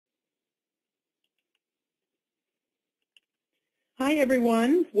Hi,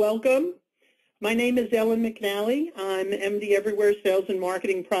 everyone. Welcome. My name is Ellen McNally. I'm MD Everywhere Sales and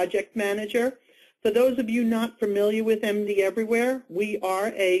Marketing Project Manager. For those of you not familiar with MD Everywhere, we are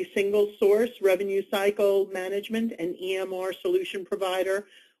a single source revenue cycle management and EMR solution provider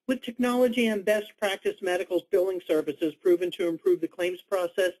with technology and best practice medical billing services proven to improve the claims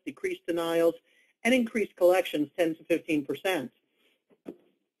process, decrease denials, and increase collections 10 to 15%.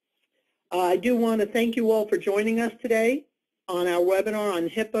 I do want to thank you all for joining us today on our webinar on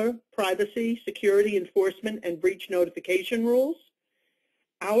HIPAA, privacy, security enforcement, and breach notification rules.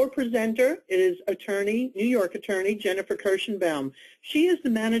 Our presenter is New York Attorney Jennifer Kirschenbaum. She is the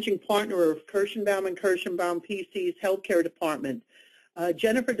managing partner of Kirschenbaum & Kirschenbaum PC's healthcare department.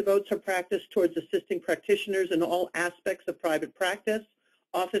 Jennifer devotes her practice towards assisting practitioners in all aspects of private practice,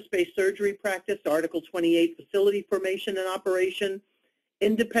 office-based surgery practice, Article 28 facility formation and operation,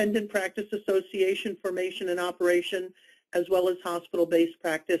 independent practice association formation and operation, as well as hospital-based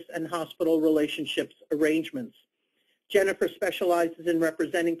practice and hospital relationships arrangements. Jennifer specializes in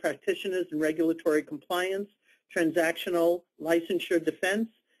representing practitioners in regulatory compliance, transactional licensure defense,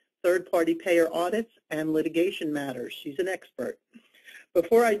 third-party payer audits, and litigation matters. She's an expert.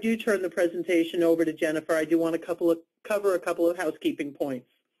 Before I do turn the presentation over to Jennifer, I do want to cover a couple of housekeeping points.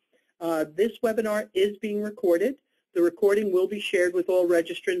 This webinar is being recorded. The recording will be shared with all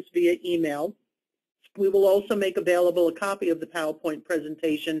registrants via email. We will also make available a copy of the PowerPoint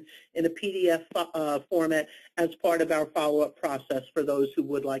presentation in a PDF format as part of our follow-up process for those who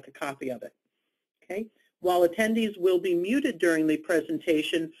would like a copy of it. Okay. While attendees will be muted during the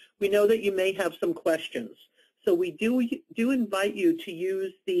presentation, we know that you may have some questions. So we do invite you to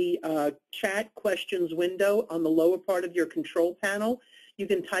use the chat questions window on the lower part of your control panel. You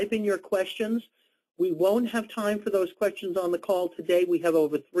can type in your questions. We won't have time for those questions on the call today. We have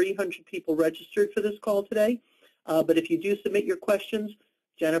over 300 people registered for this call today. But if you do submit your questions,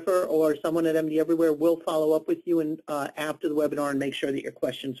 Jennifer or someone at MD Everywhere will follow up with you after the webinar and make sure that your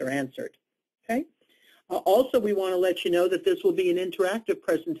questions are answered. Okay. Also, we want to let you know that this will be an interactive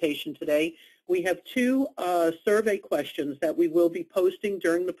presentation today. We have two survey questions that we will be posting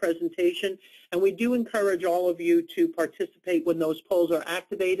during the presentation, and we do encourage all of you to participate when those polls are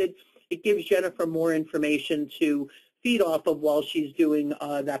activated. It gives Jennifer more information to feed off of while she's doing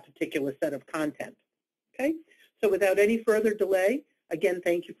that particular set of content. Okay, so without any further delay, again,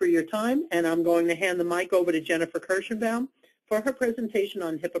 thank you for your time, and I'm going to hand the mic over to Jennifer Kirschenbaum for her presentation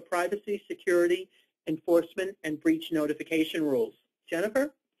on HIPAA privacy, security, enforcement, and breach notification rules.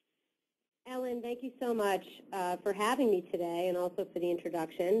 Jennifer? Ellen, thank you so much for having me today and also for the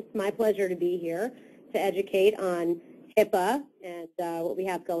introduction. It's my pleasure to be here to educate on HIPAA and what we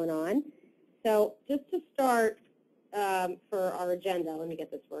have going on. So just to start for our agenda, let me get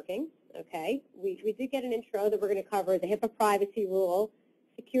this working. Okay, we did get an intro that we're going to cover the HIPAA privacy rule,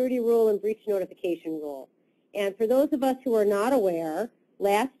 security rule, and breach notification rule. And for those of us who are not aware,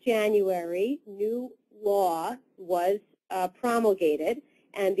 last January, new law was promulgated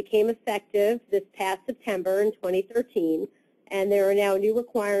and became effective this past September in 2013. And there are now new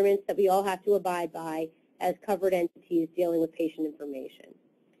requirements that we all have to abide by as covered entities dealing with patient information.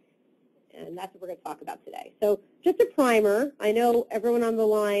 And that's what we're going to talk about today. So just a primer, I know everyone on the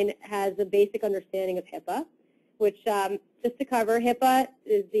line has a basic understanding of HIPAA, which just to cover, HIPAA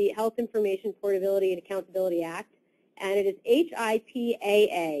is the Health Information Portability and Accountability Act, and it is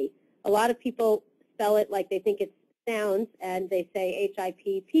HIPAA. A lot of people spell it like they think it sounds, and they say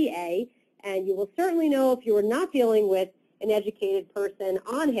HIPPA, and you will certainly know if you are not dealing with an educated person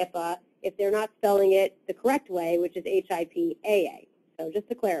on HIPAA if they're not spelling it the correct way, which is HIPAA. So just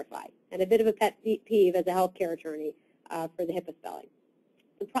to clarify, and a bit of a pet peeve as a healthcare attorney for the HIPAA spelling.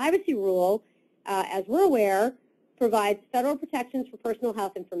 The privacy rule, as we're aware, provides federal protections for personal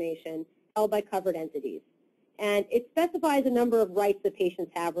health information held by covered entities. And it specifies a number of rights that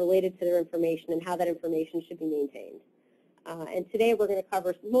patients have related to their information and how that information should be maintained. And today we're going to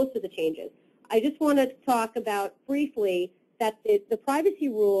cover most of the changes. I just want to talk about briefly that the privacy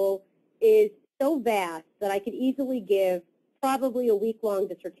rule is so vast that I could easily give probably a week-long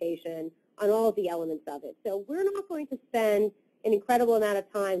dissertation on all of the elements of it. So we're not going to spend an incredible amount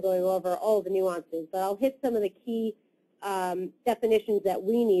of time going over all of the nuances, but I'll hit some of the key definitions that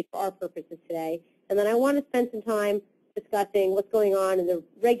we need for our purposes today. And then I want to spend some time discussing what's going on in the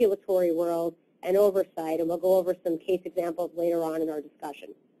regulatory world and oversight, and we'll go over some case examples later on in our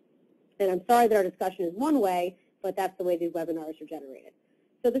discussion. And I'm sorry that our discussion is one way, but that's the way these webinars are generated.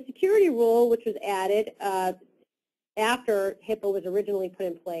 So the security rule, which was added after HIPAA was originally put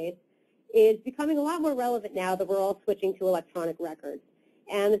in place, is becoming a lot more relevant now that we're all switching to electronic records.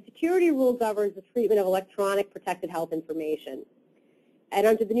 And the security rule governs the treatment of electronic protected health information. And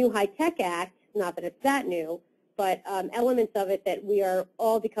under the new HITECH Act, not that it's that new, but elements of it that we are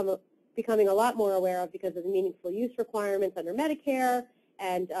all becoming a lot more aware of because of the meaningful use requirements under Medicare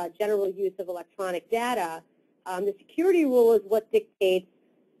and general use of electronic data, the security rule is what dictates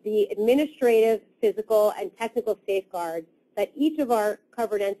the administrative, physical, and technical safeguards that each of our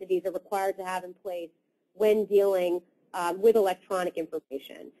covered entities are required to have in place when dealing with electronic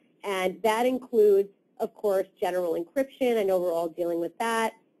information. And that includes, of course, general encryption. I know we're all dealing with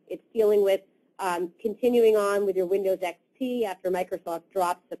that. It's dealing with continuing on with your Windows XP after Microsoft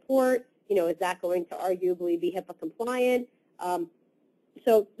drops support. You know, is that going to arguably be HIPAA compliant?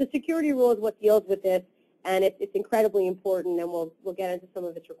 So the security rule is what deals with this, and it's incredibly important, and we'll get into some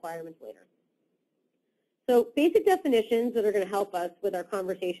of its requirements later. So basic definitions that are going to help us with our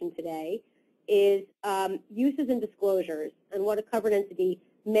conversation today is uses and disclosures, and what a covered entity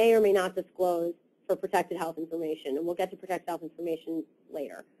may or may not disclose for protected health information, and we'll get to protected health information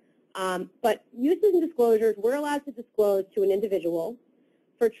later. But uses and disclosures, we're allowed to disclose to an individual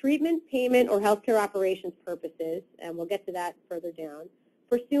for treatment, payment, or healthcare operations purposes, and we'll get to that further down,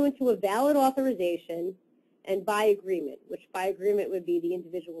 pursuant to a valid authorization and by agreement, which by agreement would be the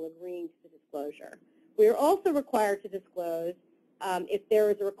individual agreeing to the disclosure. We are also required to disclose if there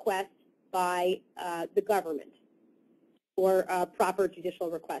is a request by the government or a proper judicial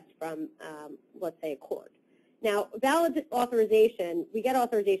request from, let's say, a court. Now, valid authorization, we get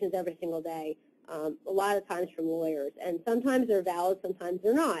authorizations every single day, a lot of times from lawyers, and sometimes they're valid, sometimes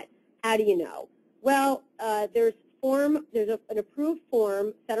they're not. How do you know? Well, there's an approved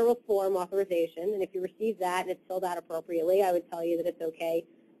form, federal form authorization, and if you receive that and it's filled out appropriately, I would tell you that it's okay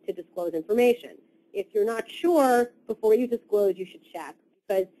to disclose information. If you're not sure, before you disclose, you should check,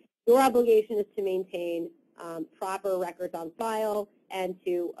 because your obligation is to maintain proper records on file and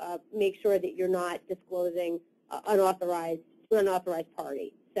to make sure that you're not disclosing to an unauthorized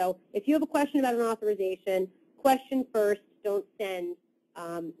party. So if you have a question about an authorization, question first, don't send.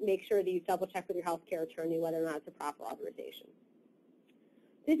 Make sure that you double check with your healthcare attorney whether or not it's a proper authorization.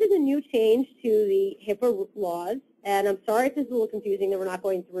 This is a new change to the HIPAA laws, and I'm sorry if this is a little confusing that we're not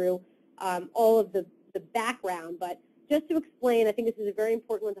going through all of the background, but just to explain, I think this is a very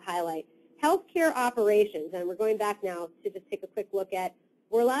important one to highlight. Healthcare operations, and we're going back now to just take a quick look at,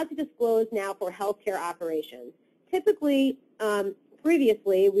 we're allowed to disclose now for healthcare operations. Typically,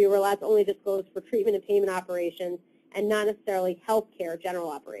 previously, we were allowed to only disclose for treatment and payment operations and not necessarily healthcare general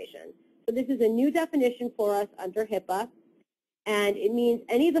operations. So this is a new definition for us under HIPAA, and it means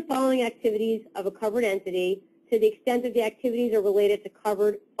any of the following activities of a covered entity to the extent that the activities are related to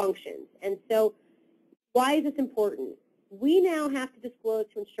covered functions. And so why is this important? We now have to disclose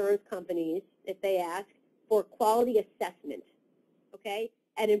to insurance companies, if they ask, for quality assessment, okay,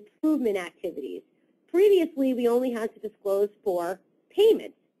 and improvement activities. Previously, we only had to disclose for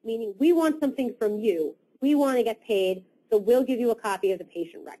payment, meaning we want something from you. We want to get paid, so we'll give you a copy of the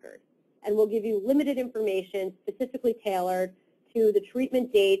patient record. And we'll give you limited information specifically tailored to the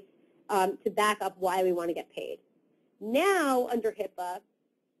treatment dates to back up why we want to get paid. Now, under HIPAA,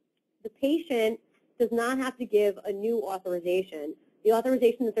 the patient does not have to give a new authorization. The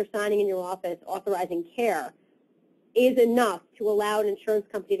authorization that they're signing in your office, authorizing care, is enough to allow an insurance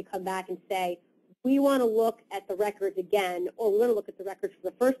company to come back and say, we want to look at the records again, or we want to look at the records for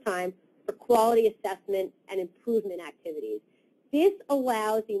the first time for quality assessment and improvement activities. This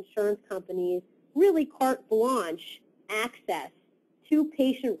allows the insurance companies really carte blanche access to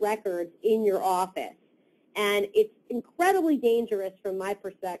patient records in your office. And it's incredibly dangerous from my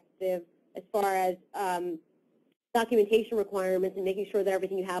perspective as far as documentation requirements and making sure that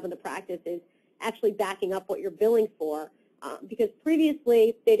everything you have in the practice is actually backing up what you're billing for. Because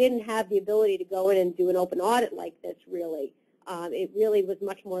previously, they didn't have the ability to go in and do an open audit like this, really. It really was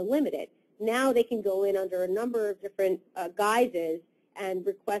much more limited. Now they can go in under a number of different guises and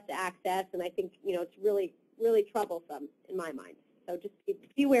request access, and I think, you know, it's really, really troublesome in my mind. So just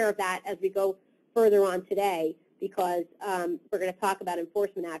be aware of that as we go further on today, because we're going to talk about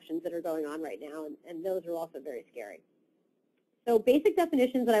enforcement actions that are going on right now, and those are also very scary. So basic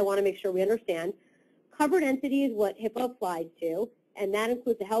definitions that I want to make sure we understand. Covered entity is what HIPAA applies to, and that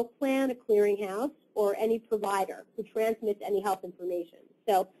includes a health plan, a clearinghouse, or any provider who transmits any health information.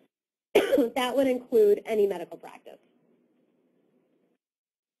 So that would include any medical practice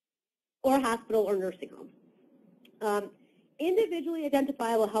or hospital or nursing home. Individually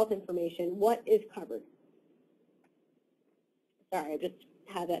identifiable health information, what is covered? Sorry, I just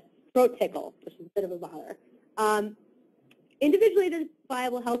had a throat tickle, which is a bit of a bother. Individually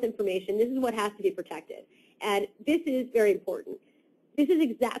identifiable health information, this is what has to be protected. And this is very important. This is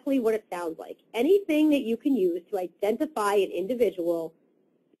exactly what it sounds like. Anything that you can use to identify an individual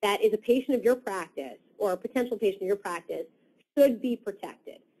that is a patient of your practice or a potential patient of your practice should be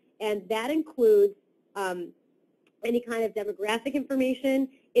protected. And that includes any kind of demographic information.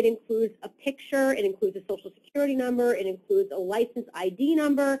 It includes a picture. It includes a social security number. It includes a license ID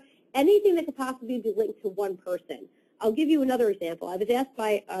number, anything that could possibly be linked to one person. I'll give you another example. I was asked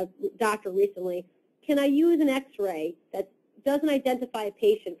by a doctor recently, can I use an x-ray that doesn't identify a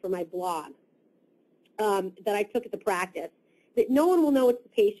patient for my blog that I took at the practice? That no one will know it's the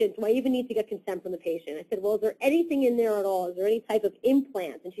patient, so I even need to get consent from the patient. I said, well, is there anything in there at all? Is there any type of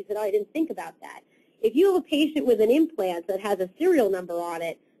implant? And she said, oh, I didn't think about that. If you have a patient with an implant that has a serial number on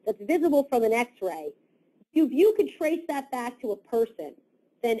it that's visible from an x-ray, if you could trace that back to a person,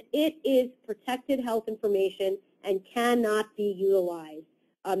 then it is protected health information and cannot be utilized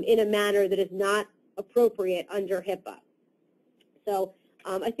in a manner that is not appropriate under HIPAA. So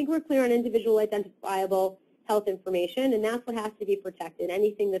I think we're clear on individual identifiable health information, and that's what has to be protected,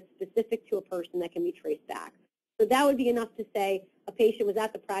 anything that's specific to a person that can be traced back. So that would be enough to say a patient was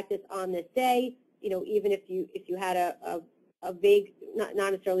at the practice on this day, you know, even if you had a vague, not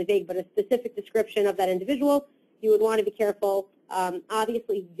necessarily vague, but a specific description of that individual, you would want to be careful.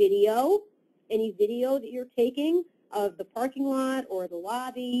 Obviously, video, any video that you're taking of the parking lot or the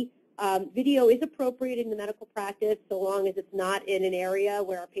lobby, video is appropriate in the medical practice so long as it's not in an area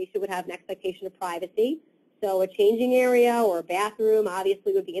where a patient would have an expectation of privacy. So a changing area or a bathroom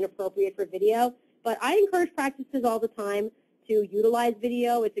obviously would be inappropriate for video. But I encourage practices all the time to utilize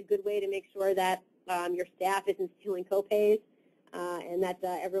video. It's a good way to make sure that your staff isn't stealing copays and that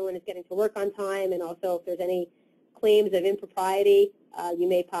everyone is getting to work on time. And also if there's any claims of impropriety, you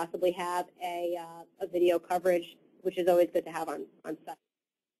may possibly have a video coverage, which is always good to have on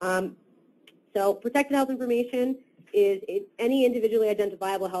site. So protected health information is any individually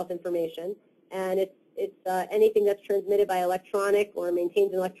identifiable health information, and it's anything that's transmitted by electronic or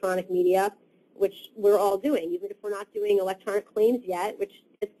maintains in electronic media, which we're all doing, even if we're not doing electronic claims yet, which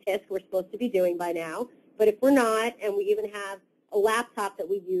is TISC we're supposed to be doing by now. But if we're not, and we even have a laptop that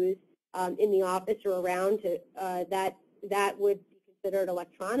we use in the office or around, that would be considered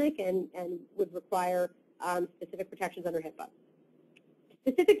electronic and would require specific protections under HIPAA.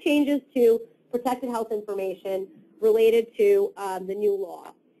 Specific changes to protected health information related to the new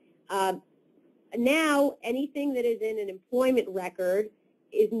law. Now, anything that is in an employment record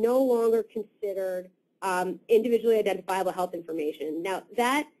is no longer considered individually identifiable health information. Now,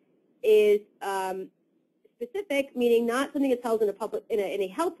 that is specific, meaning not something that's held in a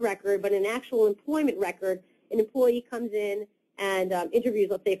health record, but an actual employment record. An employee comes in and interviews,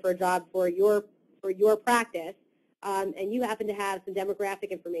 let's say, for a job for your practice, and you happen to have some demographic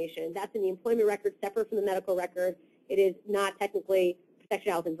information. That's in the employment record, separate from the medical record. It is not technically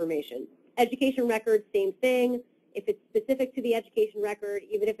protected health information. Education record, same thing. If it's specific to the education record,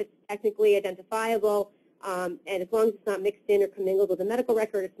 even if it's technically identifiable, and as long as it's not mixed in or commingled with the medical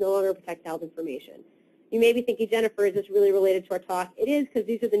record, it's no longer protected health information. You may be thinking, Jennifer, is this really related to our talk? It is, because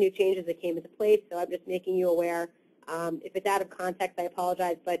these are the new changes that came into place, so I'm just making you aware. If it's out of context, I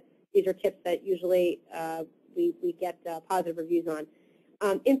apologize, but these are tips that usually we get positive reviews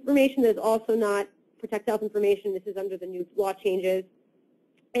on. Information that is also not protected health information, this is under the new law changes.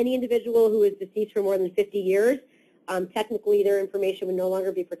 Any individual who is deceased for more than 50 years, technically their information would no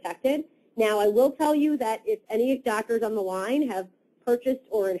longer be protected. Now, I will tell you that if any doctors on the line have purchased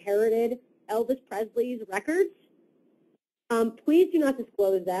or inherited Elvis Presley's records, please do not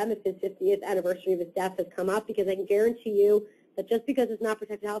disclose them if his 50th anniversary of his death has come up, because I can guarantee you that just because it's not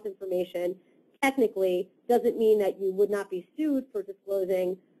protected health information, technically doesn't mean that you would not be sued for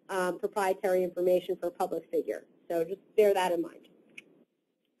disclosing proprietary information for a public figure. So just bear that in mind.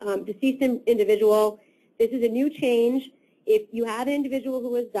 Deceased individual, this is a new change. If you have an individual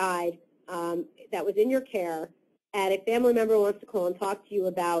who has died that was in your care, and a family member wants to call and talk to you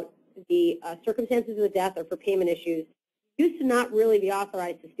about the circumstances of the death or for payment issues, you used to not really be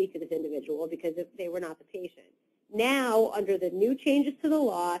authorized to speak to this individual because they were not the patient. Now, under the new changes to the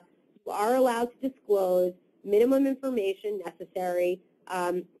law, you are allowed to disclose minimum information necessary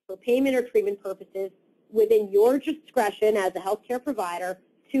for payment or treatment purposes within your discretion as a healthcare provider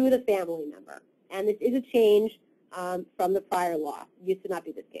to the family member. And this is a change from the prior law. It used to not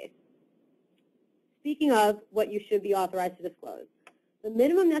be this case. Speaking of what you should be authorized to disclose, the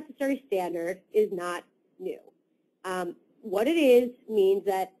minimum necessary standard is not new. What it is means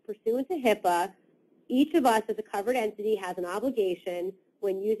that pursuant to HIPAA, each of us as a covered entity has an obligation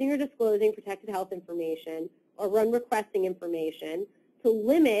when using or disclosing protected health information or when requesting information to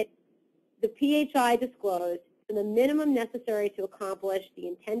limit the PHI disclosed to the minimum necessary to accomplish the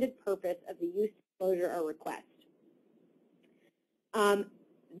intended purpose of the use, disclosure, or request.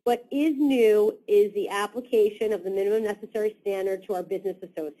 What is new is the application of the minimum necessary standard to our business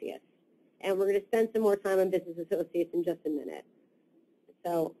associates. And we're going to spend some more time on business associates in just a minute.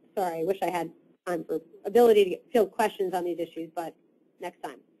 So, sorry, I wish I had time for ability to field questions on these issues, but next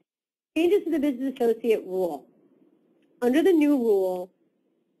time. Changes to the business associate rule. Under the new rule,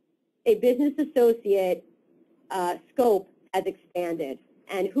 a business associate scope has expanded,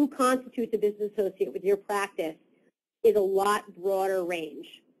 and who constitutes a business associate with your practice is a lot broader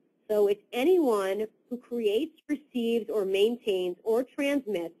range. So it's anyone who creates, receives, or maintains or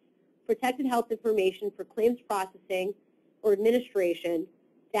transmits protected health information for claims processing or administration,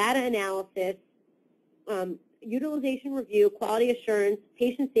 data analysis, utilization review, quality assurance,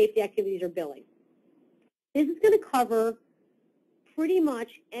 patient safety activities, or billing. This is going to cover pretty much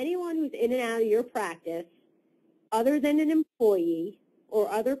anyone who's in and out of your practice other than an employee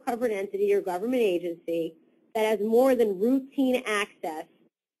or other covered entity or government agency that has more than routine access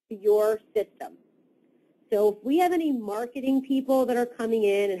to your system. So if we have any marketing people that are coming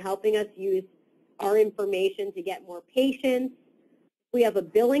in and helping us use our information to get more patients, if we have a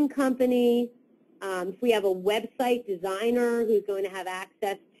billing company, if we have a website designer who's going to have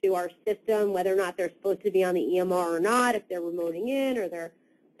access to our system, whether or not they're supposed to be on the EMR or not, if they're remoting in or they're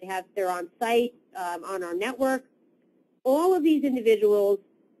on site on our network, all of these individuals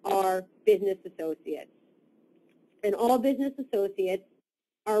are business associates. And all business associates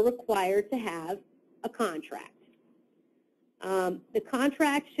are required to have a contract. The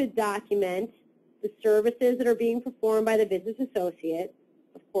contract should document the services that are being performed by the business associate,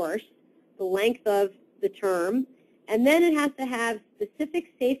 of course, the length of the term, and then it has to have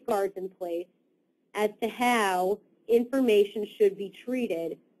specific safeguards in place as to how information should be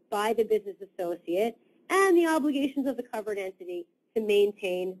treated by the business associate and the obligations of the covered entity to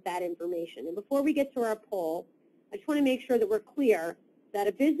maintain that information. And before we get to our poll, I just want to make sure that we're clear that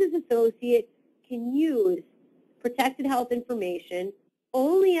a business associate can use protected health information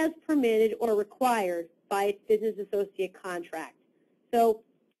only as permitted or required by its business associate contract. So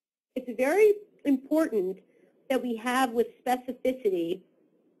it's very important that we have with specificity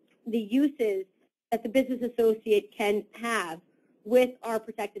the uses that the business associate can have with our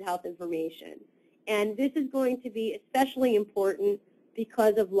protected health information. And this is going to be especially important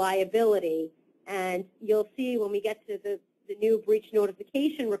because of liability. And you'll see when we get to the new breach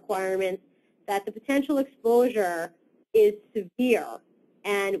notification requirements that the potential exposure is severe.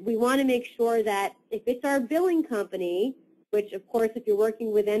 And we want to make sure that if it's our billing company, which of course if you're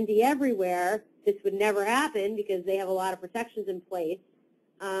working with MD Everywhere, this would never happen because they have a lot of protections in place.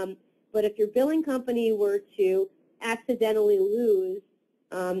 But if your billing company were to accidentally lose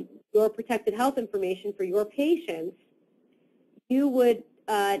your protected health information for your patients, you would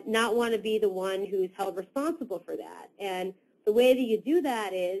not want to be the one who's held responsible for that. And the way that you do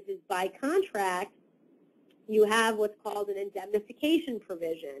that is by contract, you have what's called an indemnification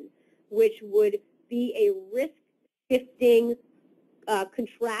provision, which would be a risk-shifting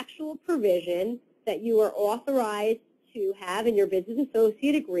contractual provision that you are authorized to have in your business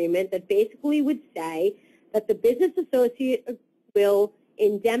associate agreement that basically would say that the business associate will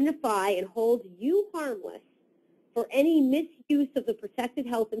indemnify and hold you harmless for any misuse of the protected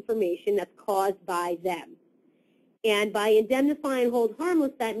health information that's caused by them. And by indemnify and hold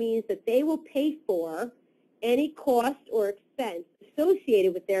harmless, that means that they will pay for any cost or expense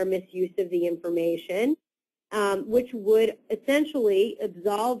associated with their misuse of the information, which would essentially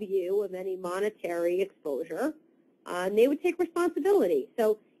absolve you of any monetary exposure, and they would take responsibility.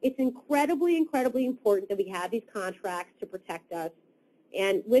 So it's incredibly, incredibly important that we have these contracts to protect us.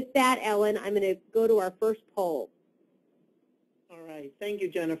 And with that, Ellen, I'm going to go to our first poll. All right. Thank you,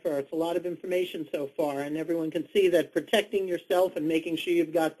 Jennifer. It's a lot of information so far, and everyone can see that protecting yourself and making sure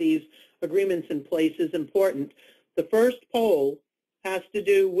you've got these agreements in place is important. The first poll has to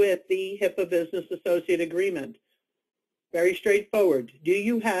do with the HIPAA Business Associate Agreement. Very straightforward. Do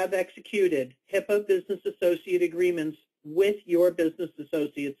you have executed HIPAA Business Associate Agreements with your business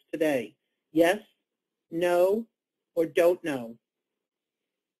associates today? Yes, no, or don't know?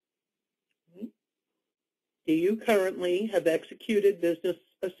 Do you currently have executed business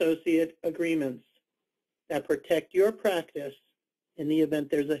associate agreements that protect your practice in the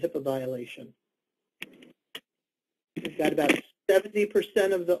event there's a HIPAA violation? We've got about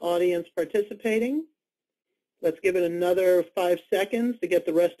 70% of the audience participating. Let's give it another 5 seconds to get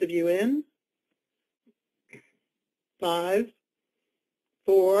the rest of you in. 5,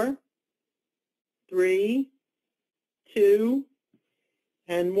 4, 3, 2,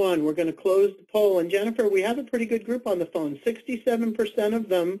 and 1. We're going to close the poll. And Jennifer, we have a pretty good group on the phone. 67% of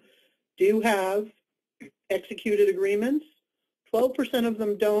them do have executed agreements. 12% of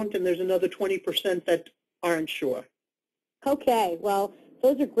them don't, and there's another 20% that aren't sure. Okay, well,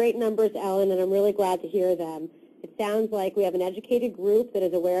 those are great numbers, Ellen, and I'm really glad to hear them. It sounds like we have an educated group that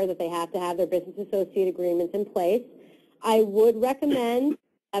is aware that they have to have their business associate agreements in place. I would recommend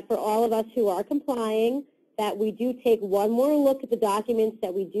that for all of us who are complying, that we do take one more look at the documents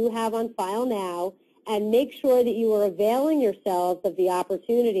that we do have on file now and make sure that you are availing yourselves of the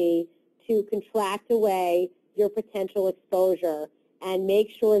opportunity to contract away your potential exposure and make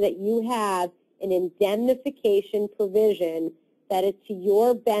sure that you have an indemnification provision that is to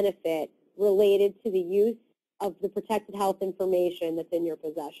your benefit related to the use of the protected health information that's in your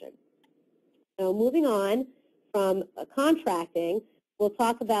possession. So moving on from contracting, we'll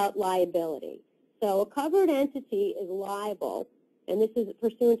talk about liability. So a covered entity is liable, and this is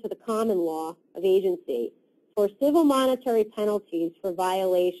pursuant to the common law of agency, for civil monetary penalties for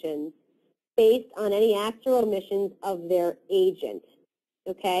violations based on any acts or omissions of their agent,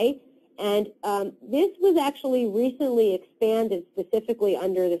 okay? And this was actually recently expanded specifically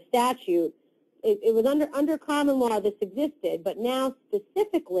under the statute. It was under common law this existed, but now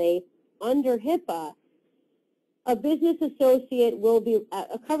specifically under HIPAA, a business associate will be,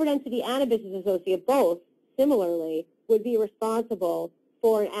 a covered entity and a business associate, both similarly, would be responsible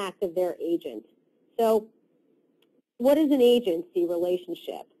for an act of their agent. So what is an agency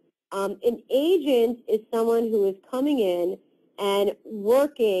relationship? An agent is someone who is coming in and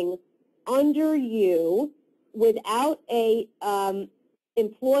working under you without a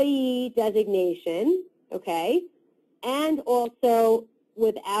employee designation, okay, and also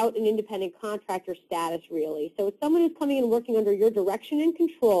without an independent contractor status, really. So it's someone who's coming in and working under your direction and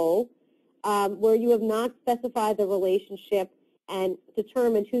control, where you have not specified the relationship and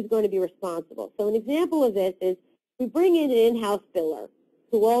determined who's going to be responsible. So an example of this is we bring in an in-house biller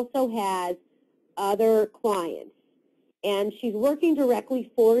who also has other clients, and she's working directly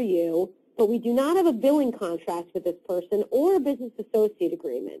for you, but we do not have a billing contract with this person or a business associate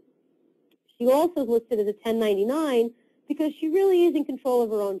agreement. She also is listed as a 1099 because she really is in control of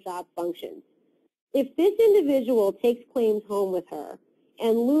her own job functions. If this individual takes claims home with her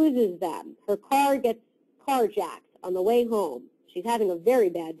and loses them, her car gets carjacked on the way home, she's having a very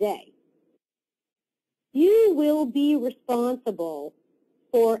bad day, you will be responsible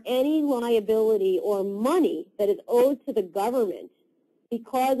for any liability or money that is owed to the government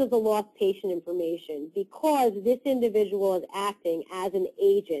because of the lost patient information, because this individual is acting as an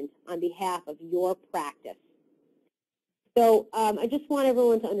agent on behalf of your practice. So I just want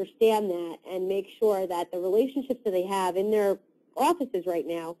everyone to understand that and make sure that the relationships that they have in their offices right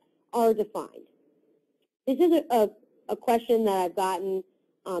now are defined. This is a question that I've gotten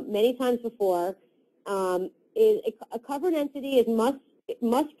many times before. Is a covered entity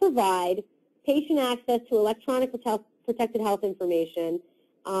must provide patient access to electronic protected health information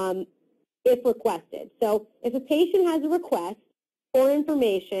if requested. So if a patient has a request for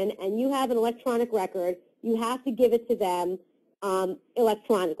information and you have an electronic record, you have to give it to them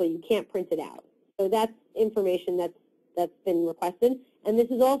electronically. You can't print it out. So that's information that's been requested. And this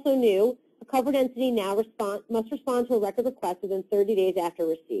is also new. A covered entity now must respond to a record request within 30 days after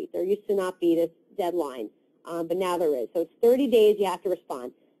receipt. There used to not be this deadline, but now there is. So it's 30 days you have to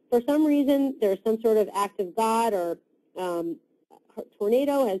respond. For some reason, there's some sort of act of God or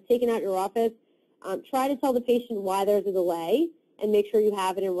tornado has taken out your office. Try to tell the patient why there's a delay and make sure you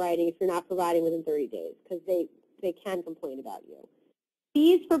have it in writing if you're not providing within 30 days because they can complain about you.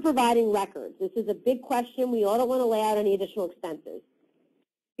 Fees for providing records. This is a big question. We all don't want to lay out any additional expenses.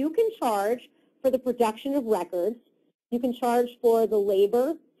 You can charge for the production of records. You can charge for the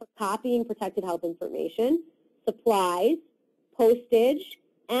labor for copying protected health information, supplies, postage,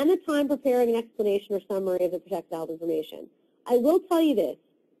 and the time preparing an explanation or summary of the protected health information. I will tell you this.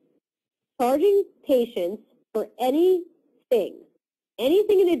 Charging patients for anything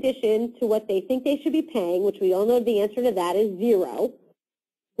in addition to what they think they should be paying, which we all know the answer to that is zero,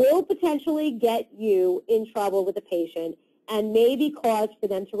 will potentially get you in trouble with the patient and may be cause for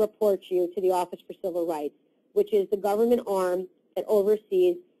them to report you to the Office for Civil Rights, which is the government arm that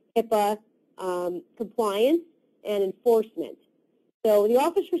oversees HIPAA compliance and enforcement. So the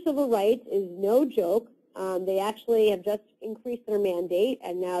Office for Civil Rights is no joke. They actually have just increased their mandate,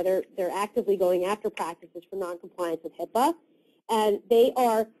 and now they're actively going after practices for noncompliance with HIPAA. And they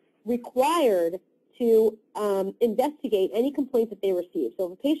are required to investigate any complaints that they receive. So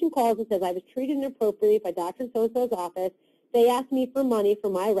if a patient calls and says, I was treated inappropriately by Dr. So-and-so's office, they asked me for money for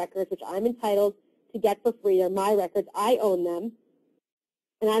my records, which I'm entitled to get for free. They're my records. I own them,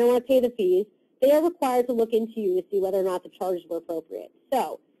 and I don't want to pay the fees. They are required to look into you to see whether or not the charges were appropriate.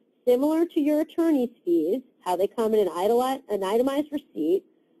 So similar to your attorney's fees, how they come in an itemized receipt,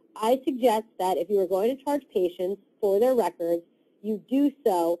 I suggest that if you are going to charge patients for their records, you do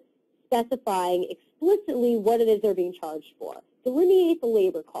so specifying explicitly what it is they're being charged for. Delineate the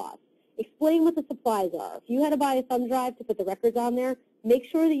labor costs. Explain what the supplies are. If you had to buy a thumb drive to put the records on there, make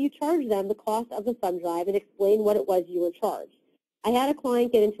sure that you charge them the cost of the thumb drive and explain what it was you were charged. I had a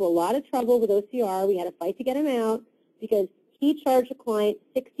client get into a lot of trouble with OCR. We had a fight to get him out because he charged a client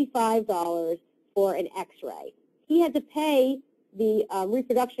 $65 for an x-ray. He had to pay the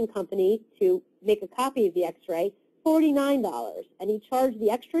reproduction company to make a copy of the x-ray $49, and he charged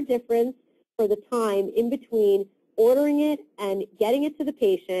the extra difference for the time in between ordering it and getting it to the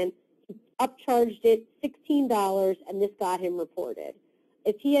patient. He upcharged it $16, and this got him reported.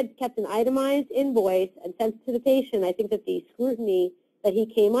 If he had kept an itemized invoice and sent it to the patient, I think that the scrutiny that he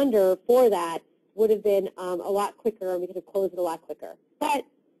came under for that would have been a lot quicker, and we could have closed it a lot quicker. But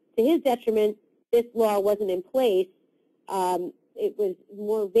to his detriment, this law wasn't in place. It was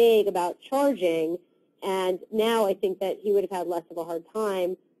more vague about charging, and now I think that he would have had less of a hard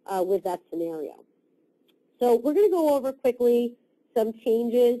time with that scenario. So we're going to go over quickly some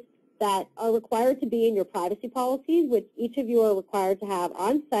changes that are required to be in your privacy policies, which each of you are required to have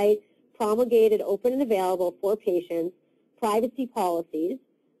on-site, promulgated, open, and available for patients, privacy policies.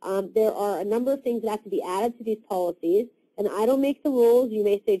 There are a number of things that have to be added to these policies, and I don't make the rules. You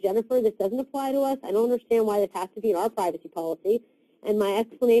may say, Jennifer, this doesn't apply to us. I don't understand why this has to be in our privacy policy. And my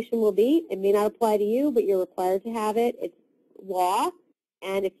explanation will be, it may not apply to you, but you're required to have it. It's law.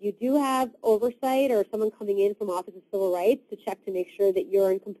 And if you do have oversight or someone coming in from Office of Civil Rights to check to make sure that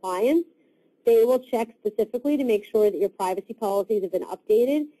you're in compliance, they will check specifically to make sure that your privacy policies have been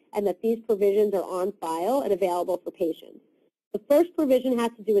updated and that these provisions are on file and available for patients. The first provision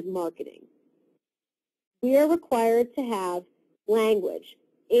has to do with marketing. We are required to have language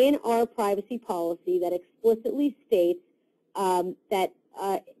in our privacy policy that explicitly states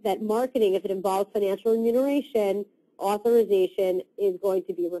that marketing, if it involves financial remuneration, authorization is going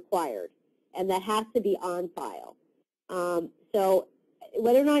to be required, and that has to be on file. So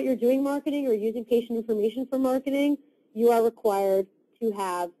whether or not you're doing marketing or using patient information for marketing, you are required to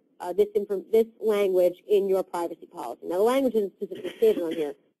have this language in your privacy policy. Now, the language isn't specifically stated on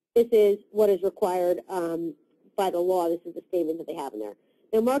here. This is what is required by the law. This is the statement that they have in there.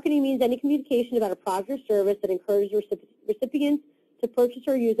 Now, marketing means any communication about a product or service that encourages recipients to purchase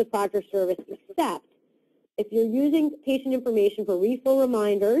or use a product or service, except if you're using patient information for refill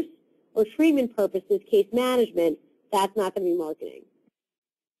reminders or treatment purposes, case management, that's not going to be marketing.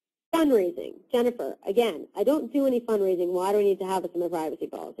 Fundraising. Jennifer, again, I don't do any fundraising. Why do I need to have this in my privacy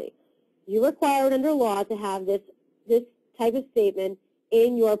policy? You're required under law to have this type of statement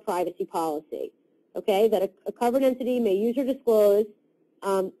in your privacy policy, okay, that a covered entity may use or disclose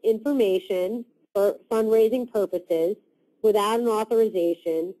information for fundraising purposes without an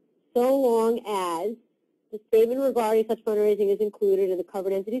authorization so long as the statement regarding such fundraising is included in the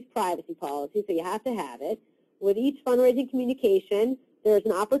covered entity's privacy policy, so you have to have it. With each fundraising communication, there is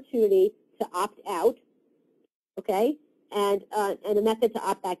an opportunity to opt out, okay, and a method to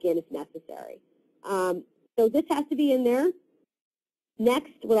opt back in if necessary. So this has to be in there.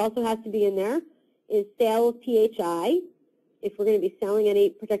 Next, what also has to be in there is sale of PHI. If we're going to be selling any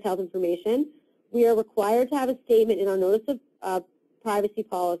Protect Health information, we are required to have a statement in our notice of privacy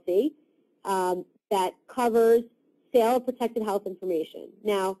policy that covers sale of protected health information.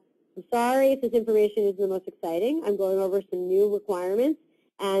 Now, I'm sorry if this information isn't the most exciting. I'm going over some new requirements,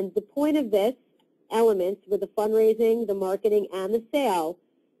 and the point of this elements with the fundraising, the marketing, and the sale,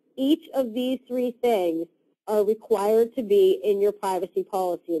 each of these three things are required to be in your privacy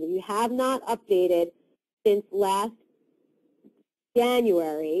policy. And if you have not updated since last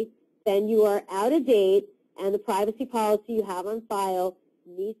January, then you are out of date, and the privacy policy you have on file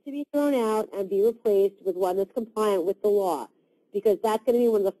needs to be thrown out and be replaced with one that's compliant with the law, because that's going to be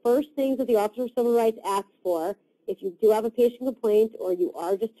one of the first things that the Office of Civil Rights asks for if you do have a patient complaint or you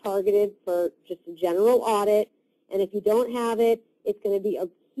are just targeted for just a general audit. And if you don't have it, it's going to be a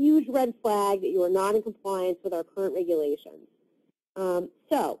huge red flag that you are not in compliance with our current regulations.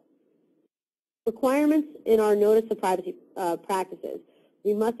 So, requirements in our notice of privacy practices.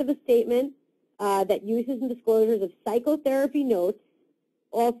 We must have a statement that uses and disclosures of psychotherapy notes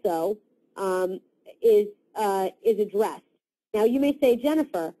also is addressed. Now, you may say,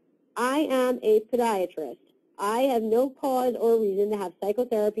 Jennifer, I am a podiatrist. I have no cause or reason to have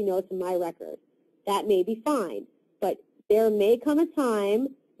psychotherapy notes in my record. That may be fine, but there may come a time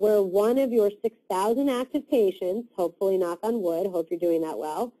where one of your 6,000 active patients, hopefully knock on wood, hope you're doing that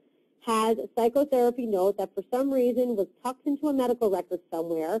well, has a psychotherapy note that for some reason was tucked into a medical record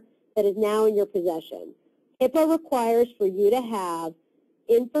somewhere that is now in your possession. HIPAA requires for you to have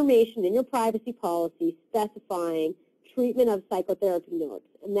information in your privacy policy specifying treatment of psychotherapy notes,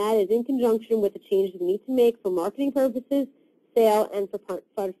 and that is in conjunction with the changes we need to make for marketing purposes, sale, and for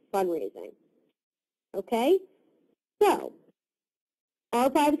fundraising. Okay? So, our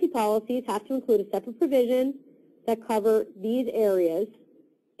privacy policies have to include a separate provision that cover these areas,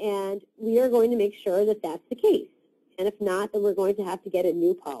 and we are going to make sure that that's the case. And if not, then we're going to have to get a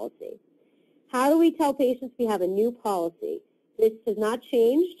new policy. How do we tell patients we have a new policy? This has not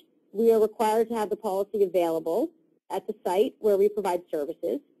changed. We are required to have the policy available at the site where we provide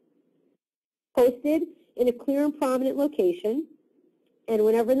services, posted in a clear and prominent location, and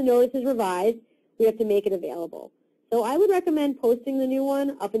whenever the notice is revised, we have to make it available. So I would recommend posting the new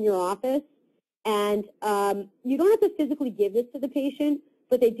one up in your office, and you don't have to physically give this to the patient,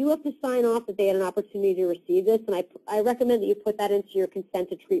 but they do have to sign off that they had an opportunity to receive this, and I recommend that you put that into your consent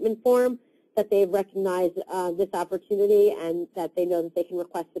to treatment form, that they've recognized this opportunity and that they know that they can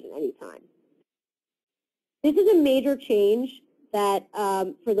request it at any time. This is a major change that,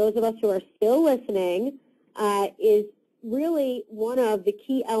 for those of us who are still listening, is really one of the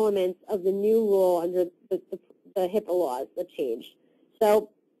key elements of the new rule under the HIPAA laws that changed. So,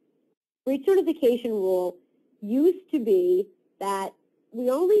 breach certification rule used to be that we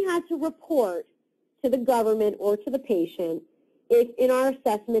only had to report to the government or to the patient if in our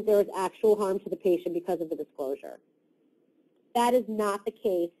assessment there was actual harm to the patient because of the disclosure. That is not the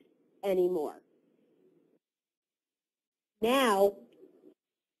case anymore. Now,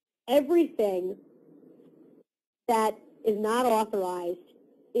 everything that is not authorized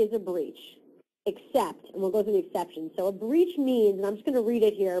is a breach, except, and we'll go through the exceptions. So a breach means, and I'm just going to read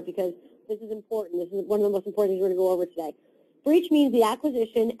it here because this is important. This is one of the most important things we're going to go over today. Breach means the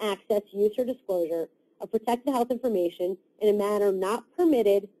acquisition, access, use, or disclosure of protected health information in a manner not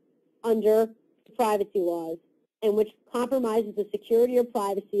permitted under privacy laws and which compromises the security or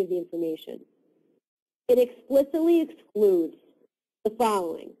privacy of the information. It explicitly excludes the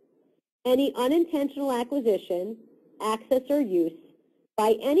following: any unintentional acquisition, access, or use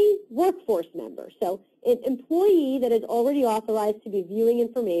by any workforce member. So an employee that is already authorized to be viewing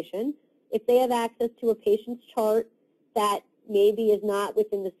information, if they have access to a patient's chart that maybe is not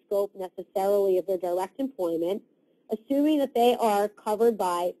within the scope necessarily of their direct employment, assuming that they are covered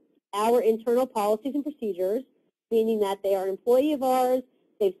by our internal policies and procedures, meaning that they are an employee of ours,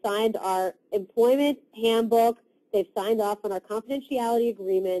 they've signed our employment handbook, they've signed off on our confidentiality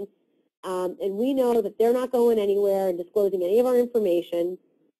agreement, and we know that they're not going anywhere and disclosing any of our information,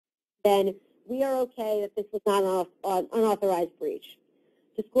 then we are okay that this was not an unauthorized breach.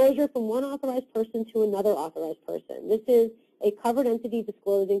 Disclosure from one authorized person to another authorized person. This is a covered entity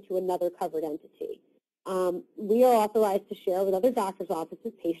disclosing to another covered entity. We are authorized to share with other doctors'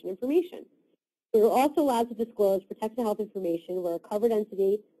 offices patient information. We are also allowed to disclose protected health information where a covered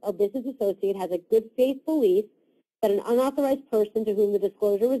entity or business associate has a good faith belief that an unauthorized person to whom the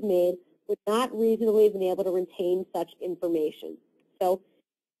disclosure was made would not reasonably have been able to retain such information. So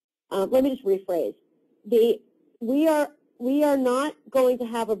let me just rephrase. We are not going to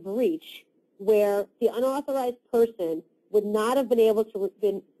have a breach where the unauthorized person would not have been able to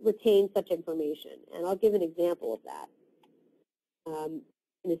retain such information. And I'll give an example of that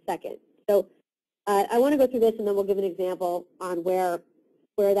in a second. So I want to go through this, and then we'll give an example on where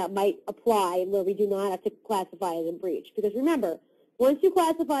that might apply and where we do not have to classify as a breach. Because remember, once you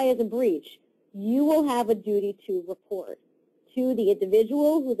classify as a breach, you will have a duty to report to the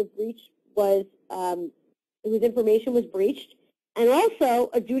individual who the breach was, whose information was breached, and also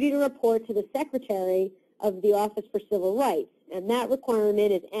a duty to report to the Secretary of the Office for Civil Rights. And that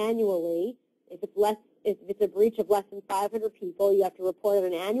requirement is annually. If it's a breach of less than 500 people, you have to report on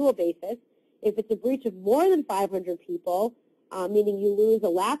an annual basis. If it's a breach of more than 500 people, meaning you lose a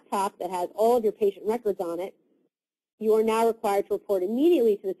laptop that has all of your patient records on it, you are now required to report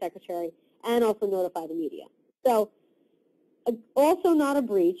immediately to the Secretary and also notify the media. So also not a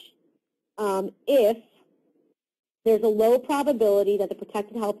breach if there's a low probability that the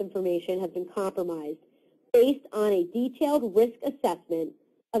protected health information has been compromised based on a detailed risk assessment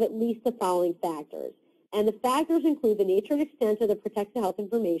of at least the following factors. And the factors include the nature and extent of the protected health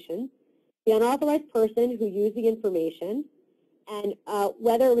information, the unauthorized person who used the information, and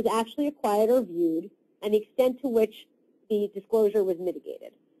whether it was actually acquired or viewed, and the extent to which the disclosure was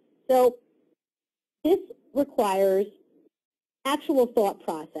mitigated. So this requires actual thought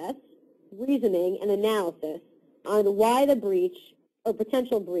process, reasoning, and analysis on why the breach or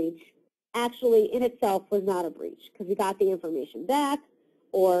potential breach actually in itself was not a breach, because we got the information back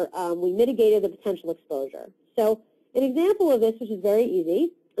or we mitigated the potential exposure. So an example of this, which is very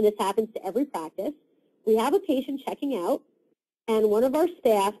easy, and this happens to every practice, we have a patient checking out, and one of our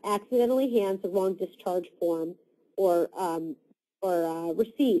staff accidentally hands the wrong discharge form or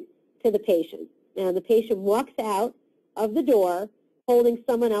receipt to the patient. Now, the patient walks out of the door holding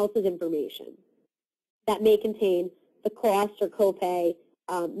someone else's information. That may contain the cost or copay,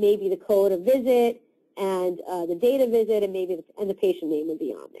 maybe the code of visit, and the date of visit, and maybe the patient name would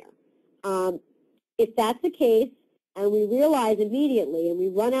be on there. If that's the case, and we realize immediately, and we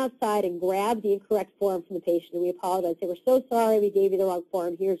run outside and grab the incorrect form from the patient, and we apologize, say, we're so sorry, we gave you the wrong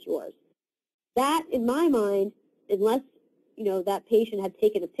form, here's yours. That, in my mind, unless that patient had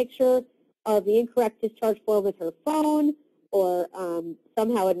taken a picture of the incorrect discharge form with her phone, or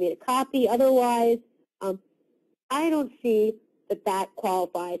somehow had made a copy otherwise, I don't see that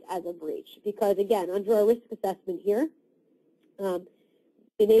qualifies as a breach. Because, again, under our risk assessment here, the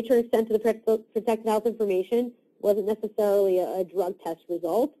nature and extent of the protected health information wasn't necessarily a drug test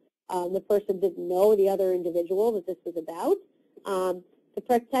result. The person didn't know the other individual that this was about. The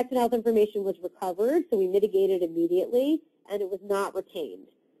protected health information was recovered, so we mitigated immediately, and it was not retained.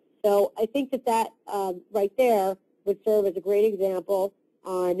 So I think that right there would serve as a great example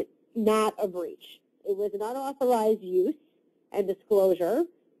on not a breach. It was an unauthorized use and disclosure,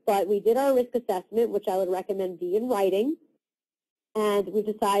 but we did our risk assessment, which I would recommend be in writing, and we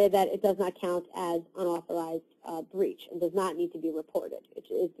decided that it does not count as unauthorized breach and does not need to be reported,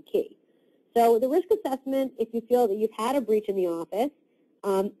 which is the key. So the risk assessment, if you feel that you've had a breach in the office,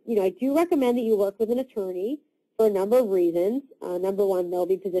 I do recommend that you work with an attorney for a number of reasons. Number one, they'll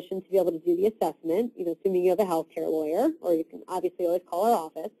be positioned to be able to do the assessment, assuming you have a healthcare lawyer, or you can obviously always call our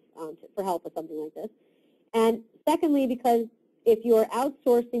office for help with something like this. And secondly, because if you are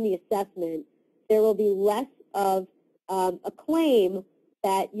outsourcing the assessment, there will be less of a claim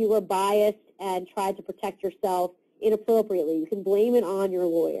that you were biased and tried to protect yourself inappropriately. You can blame it on your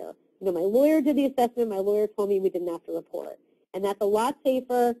lawyer. My lawyer did the assessment. My lawyer told me we didn't have to report. And that's a lot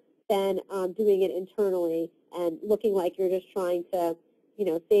safer than doing it internally and looking like you're just trying to,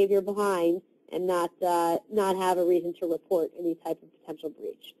 save your behind and not have a reason to report any type of potential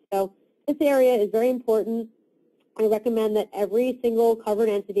breach. So this area is very important. I recommend that every single covered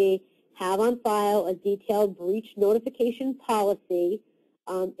entity have on file a detailed breach notification policy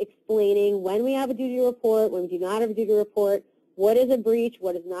explaining when we have a duty to report, when we do not have a duty to report, what is a breach,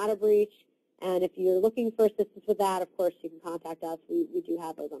 what is not a breach, and if you're looking for assistance with that, of course, you can contact us. We do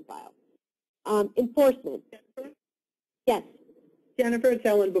have those on file. Enforcement. Jennifer? Yes. Jennifer, it's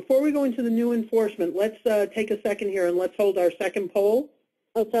Ellen. Before we go into the new enforcement, let's take a second here and let's hold our second poll.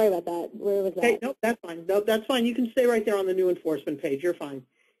 Oh, sorry about that. Where was that? Okay, nope, that's fine. Nope, that's fine. You can stay right there on the new enforcement page. You're fine.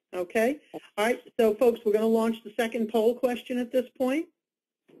 Okay. All right. So, folks, we're going to launch the second poll question at this point.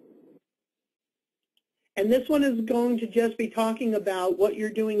 And this one is going to just be talking about what you're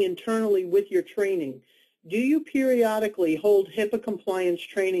doing internally with your training. Do you periodically hold HIPAA compliance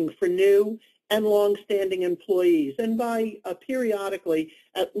training for new and long-standing employees? And by periodically,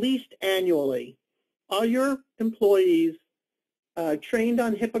 at least annually. Are your employees trained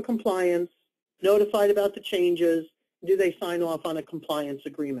on HIPAA compliance, notified about the changes? Do they sign off on a compliance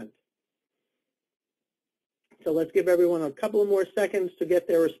agreement? So let's give everyone a couple of more seconds to get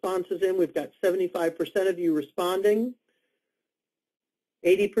their responses in. We've got 75% of you responding.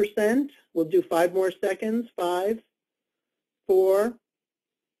 80%. We'll do 5 more seconds. 5, 4,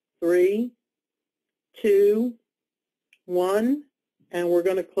 3, 2, 1. And we're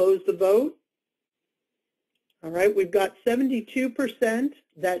going to close the vote. All right, we've got 72%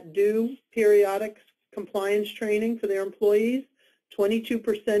 that do periodic compliance training for their employees,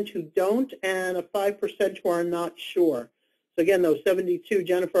 22% who don't, and a 5% who are not sure. So again, those 72,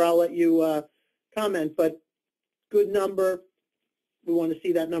 Jennifer, I'll let you comment, but good number. We want to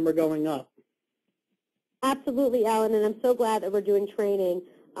see that number going up. Absolutely, Ellen, and I'm so glad that we're doing training.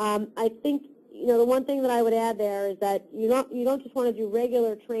 I think the one thing that I would add there is that you don't just want to do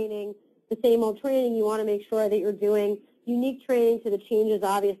regular training, the same old training. You want to make sure that you're doing unique training to the changes,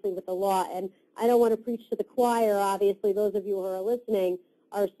 obviously, with the law. And I don't want to preach to the choir. Obviously, those of you who are listening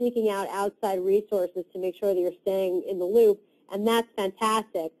are seeking out outside resources to make sure that you're staying in the loop, and that's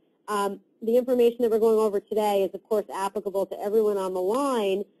fantastic. The information that we're going over today is, of course, applicable to everyone on the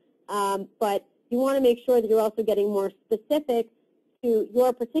line, but you want to make sure that you're also getting more specific to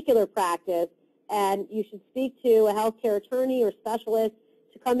your particular practice, and you should speak to a healthcare attorney or specialist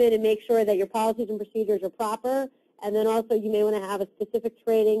to come in and make sure that your policies and procedures are proper, and then also you may want to have a specific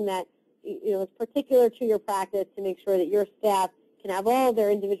training that is particular to your practice to make sure that your staff can have all of their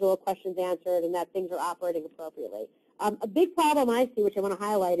individual questions answered and that things are operating appropriately. A big problem I see, which I want to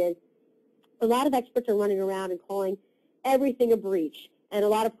highlight, is a lot of experts are running around and calling everything a breach. and a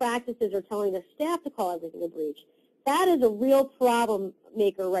lot of practices are telling their staff to call everything a breach. That is a real problem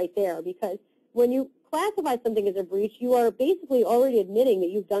maker right there, because when you classify something as a breach, you are basically already admitting that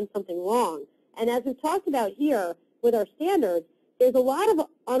you've done something wrong. And as we've talked about here with our standards, there's a lot of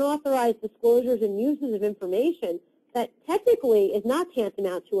unauthorized disclosures and uses of information that technically is not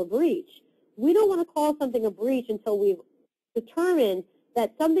tantamount to a breach. We don't want to call something a breach until we've determined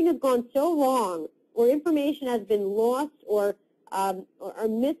that something has gone so wrong, or information has been lost or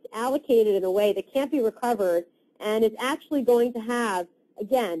misallocated in a way that can't be recovered, and it's actually going to have,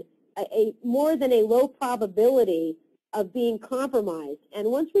 again, a more than a low probability of being compromised.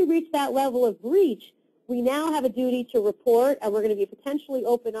 And once we reach that level of breach, we now have a duty to report, and we're going to be potentially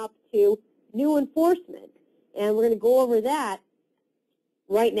open up to new enforcement. And we're going to go over that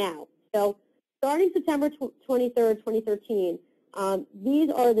right now. So starting September 23rd, 2013, these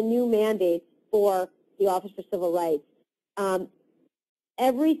are the new mandates for the Office for Civil Rights.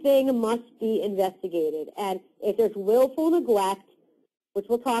 Everything must be investigated. And if there's willful neglect, which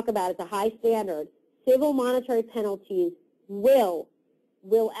we'll talk about, it's a high standard, civil monetary penalties will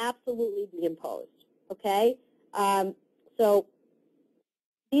absolutely be imposed. Okay? So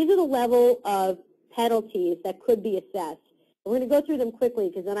these are the level of penalties that could be assessed. We're going to go through them quickly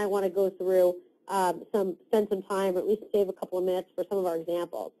because then I want to go through spend some time, or at least save a couple of minutes for some of our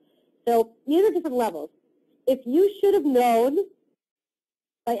examples. So these are different levels. If you should have known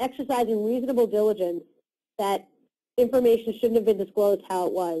by exercising reasonable diligence that information shouldn't have been disclosed how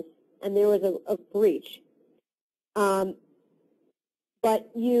it was, and there was a breach,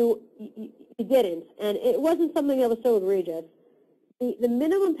 but you didn't, and it wasn't something that was so egregious, the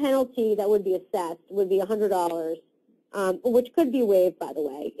minimum penalty that would be assessed would be $100, which could be waived, by the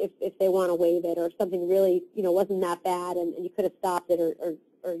way, if they want to waive it, or if something really, wasn't that bad and you could have stopped it,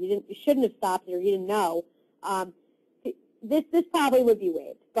 or you shouldn't have stopped it, or you didn't know. This probably would be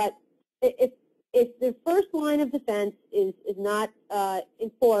waived. But if the first line of defense is not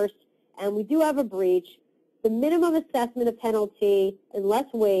enforced, and we do have a breach, the minimum assessment of penalty, unless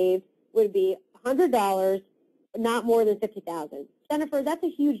waived, would be $100, not more than $50,000. Jennifer, that's a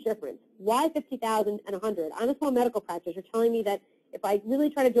huge difference. Why $50,000 and $100? I'm a small medical practice. You're telling me that if I really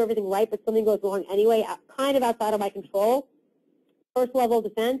try to do everything right, but something goes wrong anyway, kind of outside of my control, first level of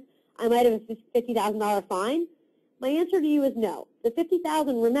defense, I might have a $50,000 fine? My answer to you is no. The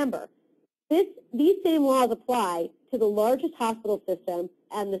 $50,000, remember, these same laws apply to the largest hospital system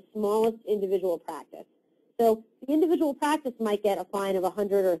and the smallest individual practice. So the individual practice might get a fine of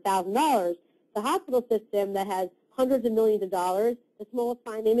 $100 or $1,000. The hospital system that has hundreds of millions of dollars, the smallest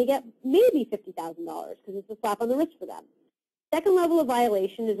fine they may get maybe $50,000 because it's a slap on the wrist for them. Second level of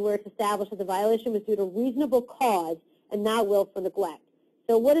violation is where it's established that the violation was due to reasonable cause and not willful neglect.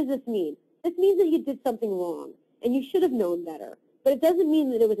 So what does this mean? This means that you did something wrong, and you should have known better. But it doesn't mean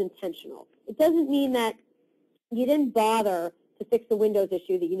that it was intentional. It doesn't mean that you didn't bother to fix the Windows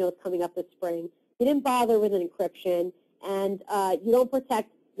issue that you know is coming up this spring. You didn't bother with an encryption, and you don't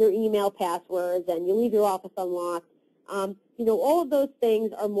protect your email passwords, and you leave your office unlocked. All of those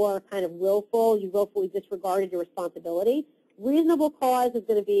things are more kind of willful. You willfully disregarded your responsibility. Reasonable cause is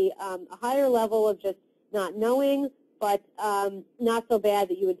going to be a higher level of just not knowing, but not so bad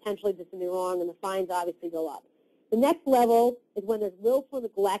that you intentionally did something wrong, and the fines obviously go up. The next level is when there's willful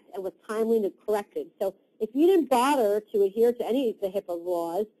neglect and was timely corrected. So if you didn't bother to adhere to any of the HIPAA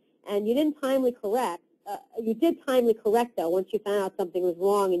laws, and you didn't timely correct, you did timely correct, though, once you found out something was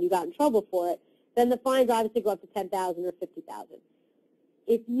wrong and you got in trouble for it, then the fines obviously go up to $10,000 or $50,000.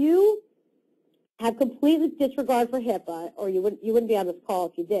 If you have completely disregard for HIPAA, or you wouldn't be on this call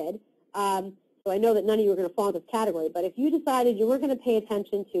if you did, so I know that none of you are going to fall in this category, but if you decided you weren't going to pay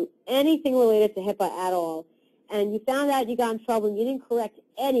attention to anything related to HIPAA at all, and you found out you got in trouble and you didn't correct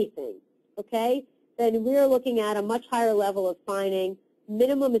anything, okay, then we're looking at a much higher level of fining.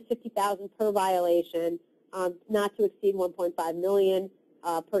 Minimum is $50,000 per violation, not to exceed $1.5 million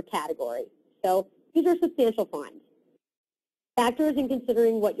per category. So these are substantial fines. Factors in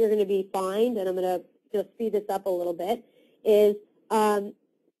considering what you're going to be fined, and I'm going to speed this up a little bit, is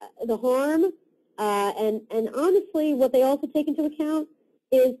the harm, and honestly, what they also take into account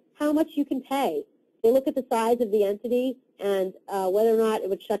is how much you can pay. They look at the size of the entity and whether or not it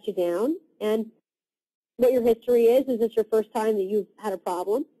would shut you down, and what your history is this your first time that you've had a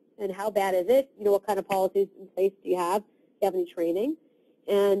problem, and how bad is it? What kind of policies in place do you have? Do you have any training?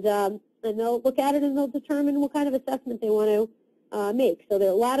 And they'll look at it and they'll determine what kind of assessment they want to make. So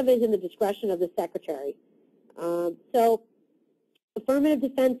a lot of it is in the discretion of the secretary. So affirmative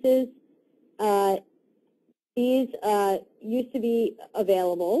defenses, these used to be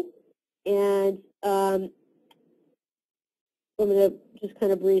available, and I'm going to just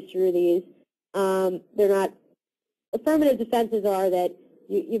kind of breeze through these. They're not, affirmative defenses are that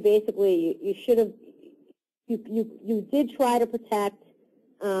you basically, you should have, you did try to protect,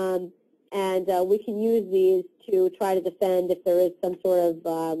 and we can use these to try to defend if there is some sort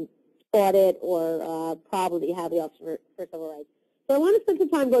of audit or problem that you have with the Office for Civil Rights. So I want to spend some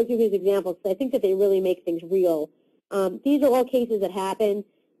time going through these examples because I think that they really make things real. These are all cases that happen.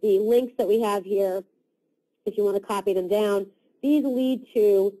 The links that we have here, if you want to copy them down, these lead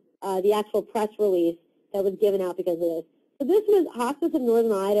to the actual press release that was given out because of this. So this was Hospice of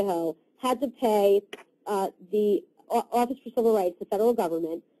Northern Idaho had to pay the Office for Civil Rights, the federal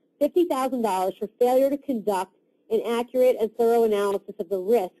government, $50,000 for failure to conduct an accurate and thorough analysis of the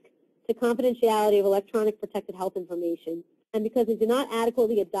risk to confidentiality of electronic protected health information, and because they did not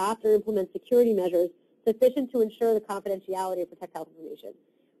adequately adopt or implement security measures sufficient to ensure the confidentiality of protected health information.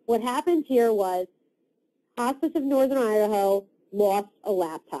 What happened here was Hospice of Northern Idaho lost a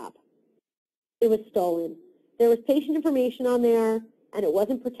laptop. It was stolen. There was patient information on there, and it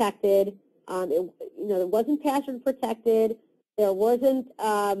wasn't protected. It wasn't password protected. There wasn't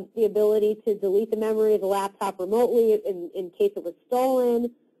the ability to delete the memory of the laptop remotely in case it was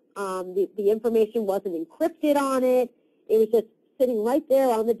stolen. The information wasn't encrypted on it. It was just sitting right there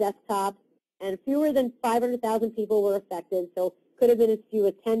on the desktop, and fewer than 500,000 people were affected, so it could have been as few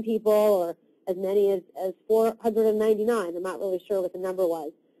as 10 people or as many as 499. I'm not really sure what the number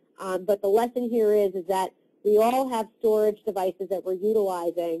was. But the lesson here is that we all have storage devices that we're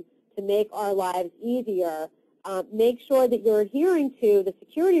utilizing to make our lives easier. Make sure that you're adhering to the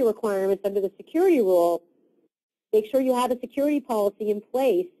security requirements under the security rule. Make sure you have a security policy in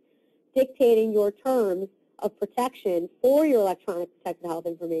place dictating your terms of protection for your electronic protected health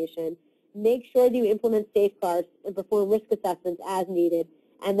information. Make sure that you implement safeguards and perform risk assessments as needed,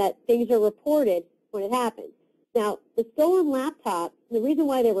 and that things are reported when it happens. Now, the stolen laptop, the reason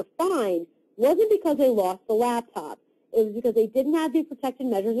why they were fined wasn't because they lost the laptop. It was because they didn't have the protection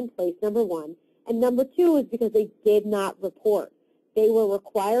measures in place, number one. And number two is because they did not report. They were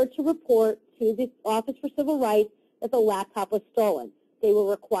required to report to the Office for Civil Rights that the laptop was stolen. They were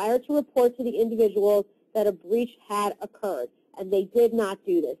required to report to the individuals that a breach had occurred. And they did not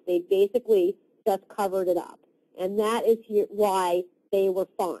do this. They basically just covered it up. And that is why they were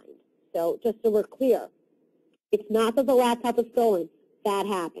fined. So just so we're clear, it's not that the laptop was stolen. That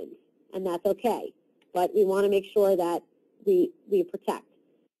happens, and that's okay. But we want to make sure that we protect.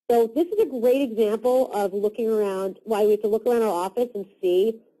 So this is a great example of looking around, why we have to look around our office and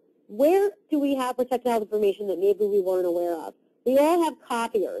see where do we have protected health information that maybe we weren't aware of. We all have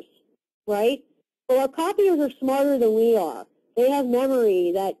copiers, right? Well, our copiers are smarter than we are. They have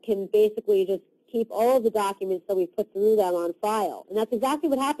memory that can basically just keep all of the documents that we put through them on file. And that's exactly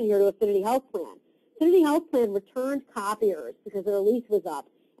what happened here to Affinity Health Plan. Affinity Health Plan returned copiers because their lease was up,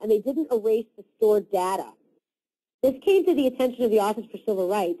 and they didn't erase the stored data. This came to the attention of the Office for Civil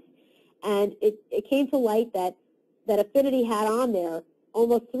Rights, and it came to light that Affinity had on there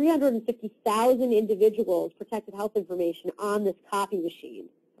almost 350,000 individuals' protected health information on this copy machine,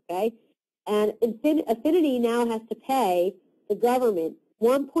 okay? And Affinity now has to pay the government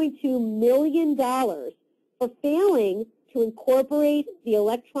 $1.2 million for failing to incorporate the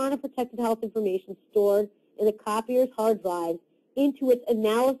electronic protected health information stored in the copier's hard drives into its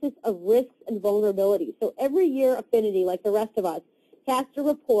analysis of risks and vulnerabilities. So every year, Affinity, like the rest of us, has to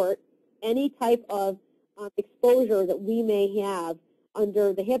report any type of exposure that we may have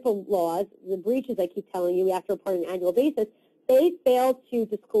under the HIPAA laws, the breaches I keep telling you we have to report on an annual basis. They failed to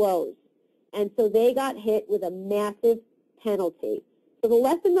disclose, and so they got hit with a massive penalty. So the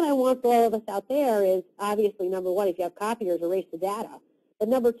lesson that I want for all of us out there is, obviously, number one, if you have copiers, erase the data. But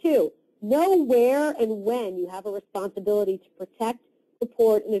number two, know where and when you have a responsibility to protect,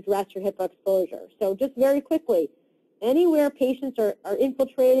 report, and address your HIPAA exposure. So just very quickly, anywhere patients are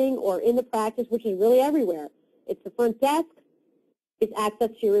infiltrating or in the practice, which is really everywhere, it's the front desk, it's access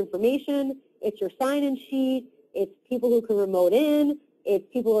to your information, it's your sign-in sheet, it's people who can remote in, it's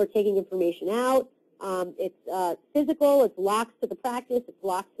people who are taking information out, it's physical, it's locks to the practice, it's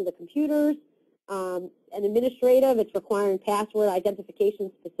locks to the computers, and administrative, it's requiring password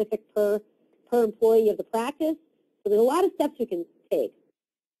identification specific per employee of the practice. So there's a lot of steps we can take.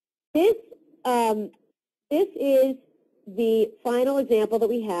 This is the final example that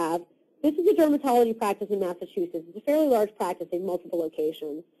we have. This is a dermatology practice in Massachusetts. It's a fairly large practice in multiple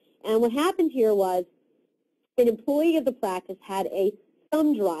locations. And what happened here was an employee of the practice had a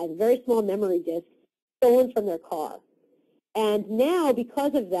thumb drive, a very small memory disk, stolen from their car. And now,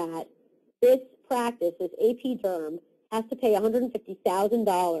 because of that, this practice, this AP Derm, has to pay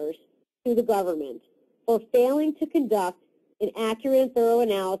 $150,000 to the government for failing to conduct inaccurate and thorough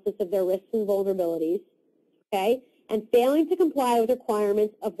analysis of their risks and vulnerabilities, okay, and failing to comply with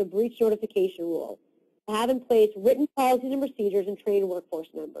requirements of the breach notification rule, to have in place written policies and procedures and train workforce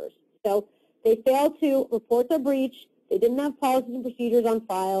members. So they failed to report their breach, they didn't have policies and procedures on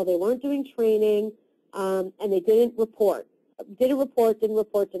file, they weren't doing training, and they didn't report. Didn't report.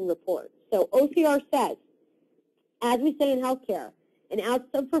 So OCR says, as we say in healthcare, an ounce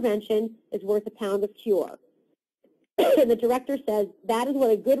of prevention is worth a pound of cure. And the director says that is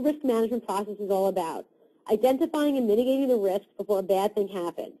what a good risk management process is all about, identifying and mitigating the risks before a bad thing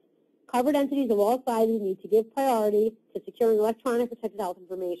happens. Covered entities of all sizes need to give priority to securing electronic protected health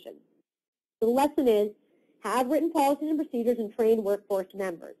information. The lesson is, have written policies and procedures and train workforce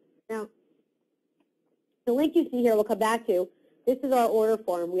members. Now, the link you see here we'll come back to. This is our order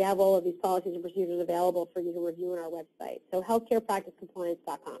form. We have all of these policies and procedures available for you to review on our website. So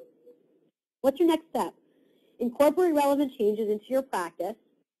healthcarepracticecompliance.com. What's your next step? Incorporate relevant changes into your practice,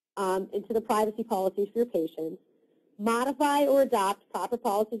 into the privacy policies for your patients. Modify or adopt proper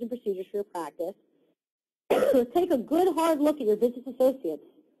policies and procedures for your practice. Take a good hard look at your business associates.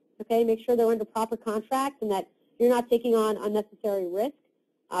 Okay, make sure they're under proper contracts and that you're not taking on unnecessary risk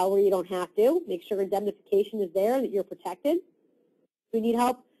where you don't have to. Make sure indemnification is there and that you're protected. If you need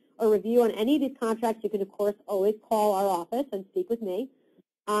help or review on any of these contracts, you can, of course, always call our office and speak with me.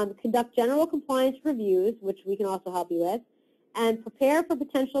 Conduct general compliance reviews, which we can also help you with, and prepare for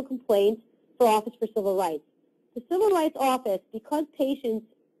potential complaints for Office for Civil Rights. The Civil Rights Office, because patients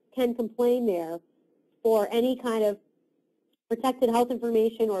can complain there for any kind of protected health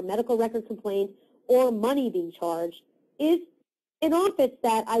information or medical record complaint or money being charged, is an office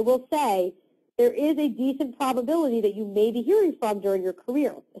that I will say there is a decent probability that you may be hearing from during your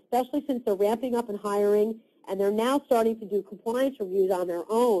career, especially since they're ramping up and hiring and they're now starting to do compliance reviews on their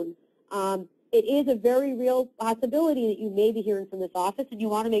own. It is a very real possibility that you may be hearing from this office, and you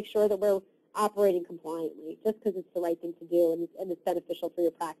want to make sure that we're operating compliantly, just because it's the right thing to do and it's beneficial for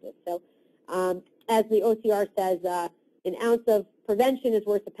your practice. So as the OCR says, an ounce of prevention is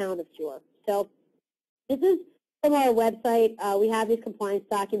worth a pound of cure. So this is from our website. We have these compliance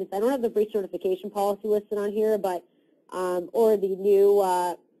documents. I don't have the breach notification policy listed on here, but or the new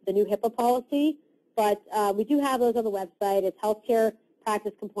HIPAA policy, but we do have those on the website. It's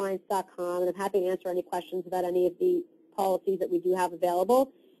healthcarepracticecompliance.com, and I'm happy to answer any questions about any of the policies that we do have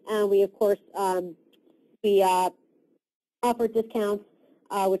available. And we, of course, we offer discounts,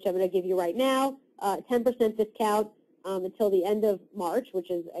 which I'm going to give you right now, 10% discount until the end of March, which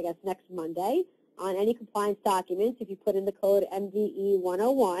is, I guess, next Monday, on any compliance documents if you put in the code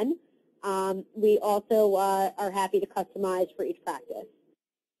MDE101. We also are happy to customize for each practice.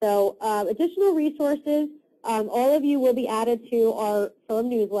 So additional resources, all of you will be added to our firm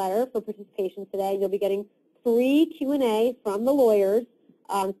newsletter for participation today. You'll be getting free Q&A from the lawyers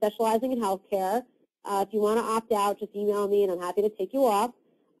specializing in healthcare. If you want to opt out, just email me and I'm happy to take you off.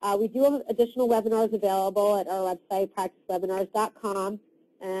 We do have additional webinars available at our website, practicewebinars.com.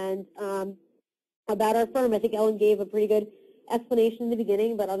 And about our firm, I think Ellen gave a pretty good explanation in the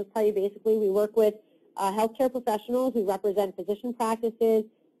beginning, but I'll just tell you basically we work with healthcare professionals. We represent physician practices,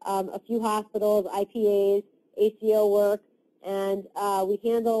 a few hospitals, IPAs, ACO work, and we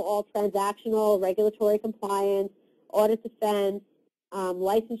handle all transactional, regulatory compliance, audit defense,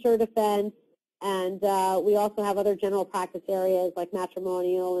 licensure defense, and we also have other general practice areas like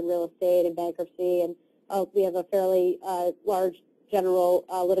matrimonial and real estate and bankruptcy, and we have a fairly large general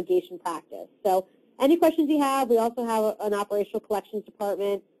litigation practice. So any questions you have, we also have an operational collections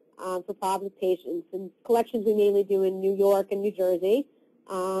department for problems patients. And collections we mainly do in New York and New Jersey.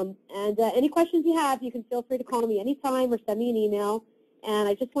 Any questions you have, you can feel free to call me anytime or send me an email. And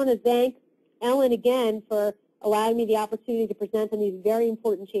I just want to thank Ellen again for allowing me the opportunity to present on these very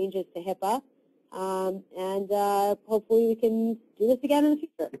important changes to HIPAA. Hopefully we can do this again in the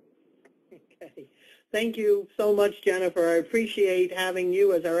future. Okay. Thank you so much, Jennifer. I appreciate having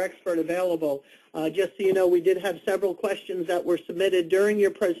you as our expert available. Just so you know, we did have several questions that were submitted during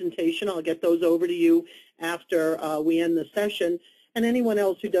your presentation. I'll get those over to you after we end the session. And anyone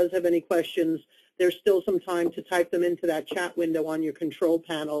else who does have any questions, there's still some time to type them into that chat window on your control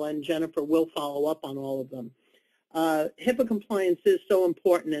panel, and Jennifer will follow up on all of them. HIPAA compliance is so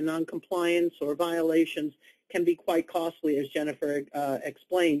important, and noncompliance or violations can be quite costly, as Jennifer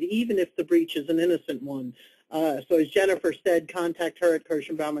explained, even if the breach is an innocent one. So as Jennifer said, contact her at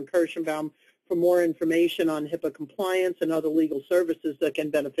Kirschenbaum & Kirschenbaum for more information on HIPAA compliance and other legal services that can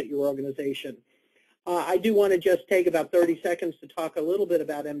benefit your organization. I do want to just take about 30 seconds to talk a little bit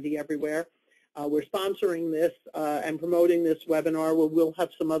about MD Everywhere. We're sponsoring this and promoting this webinar. We'll have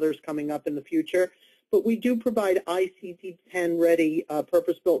some others coming up in the future. but we do provide ICD-10 ready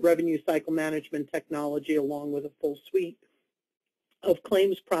purpose-built revenue cycle management technology along with a full suite of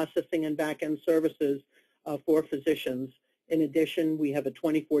claims processing and back-end services for physicians. In addition, we have a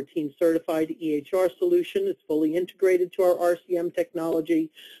 2014 certified EHR solution. It's fully integrated to our RCM technology.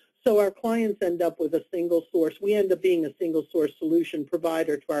 So our clients end up with a single source. We end up being a single source solution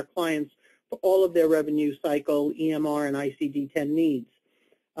provider to our clients for all of their revenue cycle, EMR, and ICD-10 needs.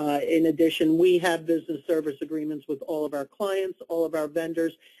 In addition, we have business service agreements with all of our clients, all of our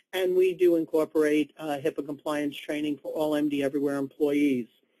vendors, and we do incorporate HIPAA compliance training for all MD Everywhere employees.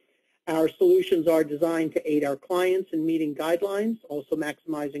 Our solutions are designed to aid our clients in meeting guidelines, also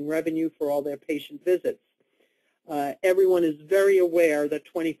maximizing revenue for all their patient visits. Everyone is very aware that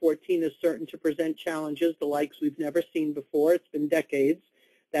 2014 is certain to present challenges, the likes we've never seen before. It's been decades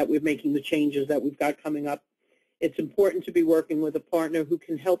that we're making the changes that we've got coming up. It's important to be working with a partner who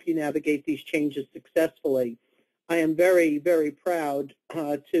can help you navigate these changes successfully. I am very, very proud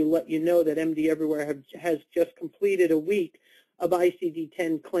to let you know that MD Everywhere has just completed a week of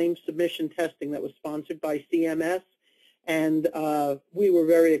ICD-10 claim submission testing that was sponsored by CMS, and we were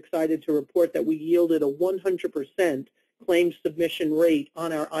very excited to report that we yielded a 100% claim submission rate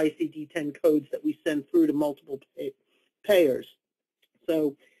on our ICD-10 codes that we send through to multiple payers.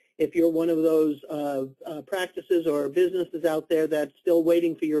 So if you're one of those practices or businesses out there that's still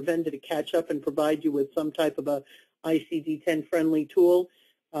waiting for your vendor to catch up and provide you with some type of a ICD-10 friendly tool,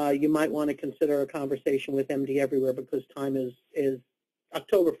 you might want to consider a conversation with MD Everywhere because time is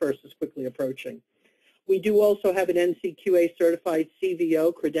October 1st is quickly approaching. We do also have an NCQA certified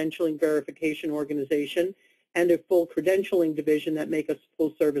CVO, credentialing verification organization, and a full credentialing division that make us a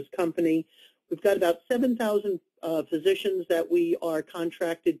full service company. We've got about 7,000 physicians that we are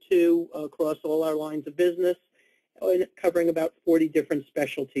contracted to across all our lines of business, covering about 40 different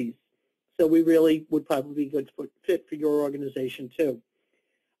specialties. So we really would probably be a good fit for your organization too.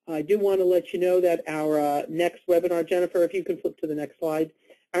 I do want to let you know that our next webinar, Jennifer, if you can flip to the next slide,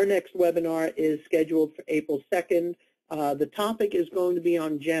 our next webinar is scheduled for April 2nd. The topic is going to be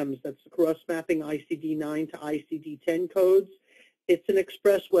on GEMS. That's the cross-mapping ICD-9 to ICD-10 codes. It's an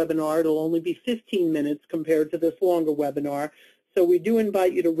express webinar. It'll only be 15 minutes compared to this longer webinar. So we do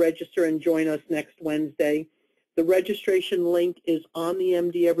invite you to register and join us next Wednesday. The registration link is on the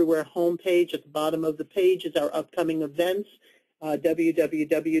MD Everywhere homepage. At the bottom of the page is our upcoming events,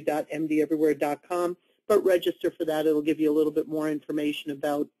 www.mdeverywhere.com. But register for that. It'll give you a little bit more information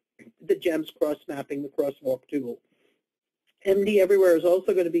about the GEMS cross-mapping, the crosswalk tool. MD Everywhere is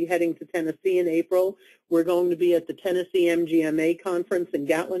also going to be heading to Tennessee in April. We're going to be at the Tennessee MGMA conference in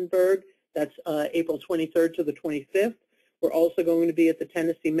Gatlinburg. That's April 23rd to the 25th. We're also going to be at the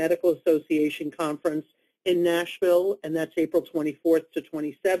Tennessee Medical Association conference in Nashville, and that's April 24th to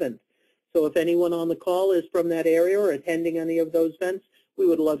 27th. So if anyone on the call is from that area or attending any of those events, we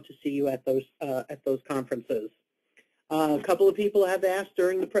would love to see you at those conferences. A couple of people have asked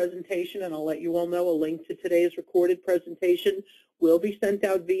during the presentation, and I'll let you all know a link to today's recorded presentation will be sent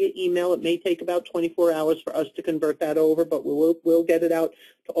out via email. It may take about 24 hours for us to convert that over, but we'll get it out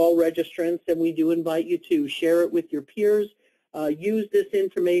to all registrants, and we do invite you to share it with your peers. Use this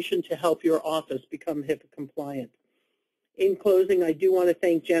information to help your office become HIPAA compliant. In closing, I do want to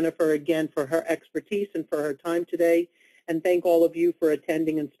thank Jennifer again for her expertise and for her time today, and thank all of you for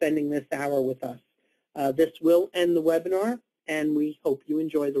attending and spending this hour with us. This will end the webinar, and we hope you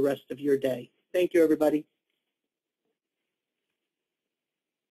enjoy the rest of your day. Thank you, everybody.